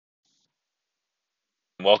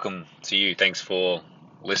Welcome to you. Thanks for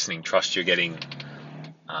listening. Trust you're getting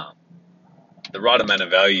uh, the right amount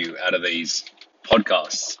of value out of these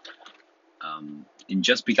podcasts in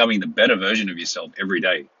just becoming the better version of yourself every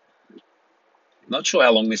day. Not sure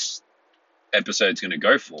how long this episode's going to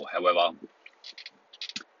go for. However,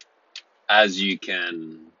 as you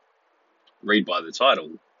can read by the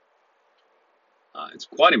title, it's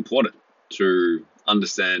quite important to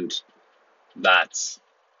understand that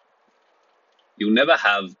you'll never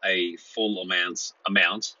have a full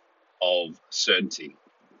amount of certainty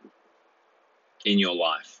in your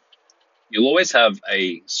life. You'll always have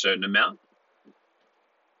a certain amount,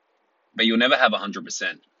 but you'll never have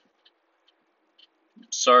 100%.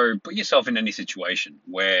 So put yourself in any situation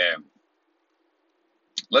where,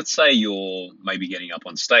 let's say you're maybe getting up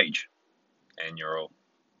on stage and you're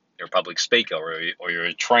a public speaker, or you're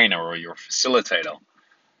a trainer, or you're a facilitator,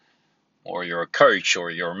 or you're a coach,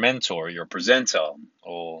 or you're a mentor, or you're a presenter,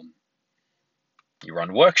 or you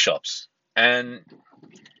run workshops, and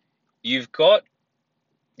you've got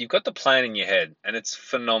the plan in your head, and it's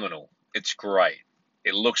phenomenal. It's great.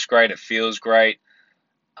 It looks great. It feels great.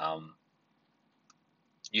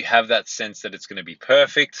 You have that sense that it's going to be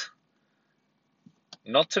perfect.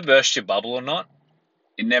 Not to burst your bubble or not,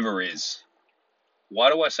 it never is. Why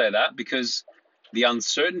do I say that? Because the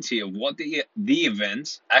uncertainty of what the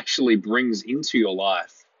event actually brings into your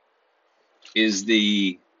life is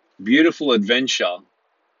the beautiful adventure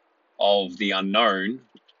of the unknown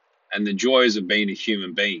and the joys of being a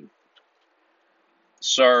human being.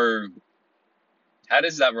 So, how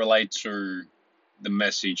does that relate to the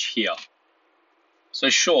message here? So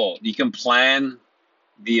sure, you can plan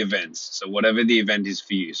the events. So whatever the event is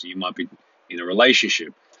for you. So you might be in a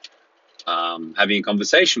relationship, having a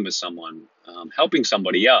conversation with someone, helping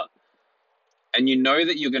somebody out. And you know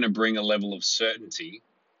that you're going to bring a level of certainty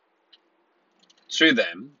to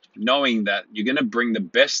them, knowing that you're going to bring the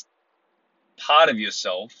best part of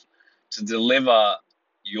yourself to deliver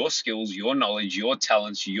your skills, your knowledge, your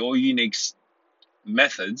talents, your unique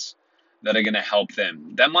methods that are going to help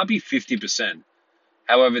them. That might be 50%.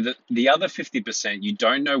 However, the other 50%, you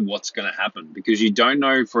don't know what's going to happen, because you don't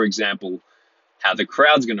know, for example, how the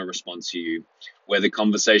crowd's going to respond to you, where the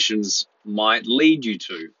conversations might lead you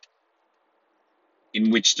to,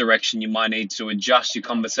 in which direction you might need to adjust your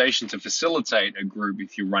conversation to facilitate a group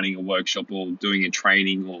if you're running a workshop or doing a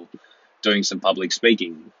training or doing some public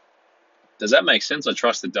speaking. Does that make sense? I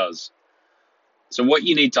trust it does. So what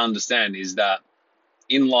you need to understand is that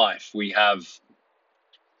in life, we have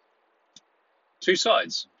two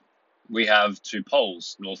sides. We have two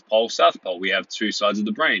poles, North Pole, South Pole. We have two sides of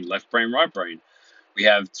the brain, left brain, right brain. We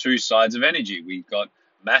have two sides of energy. We've got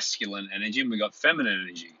masculine energy and we've got feminine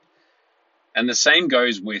energy. And the same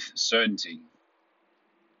goes with certainty.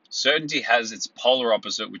 Certainty has its polar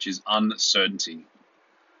opposite, which is uncertainty.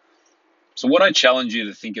 So what I challenge you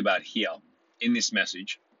to think about here in this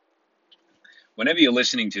message, whenever you're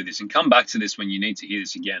listening to this, and come back to this when you need to hear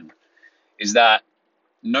this again, is that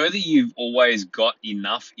know that you've always got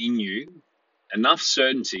enough in you, enough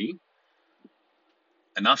certainty,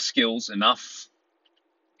 enough skills, enough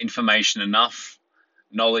information, enough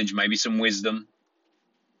knowledge, maybe some wisdom.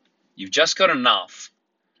 You've just got enough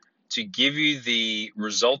to give you the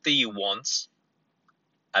result that you want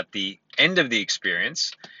at the end of the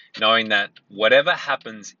experience, knowing that whatever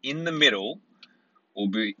happens in the middle will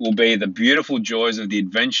be the beautiful joys of the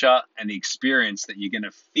adventure and the experience that you're going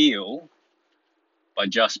to feel by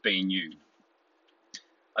just being you.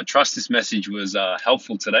 I trust this message was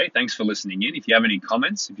helpful today. Thanks for listening in. If you have any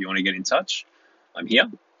comments, if you want to get in touch, I'm here.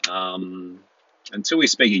 Until we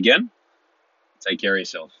speak again, take care of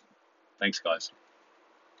yourself. Thanks, guys.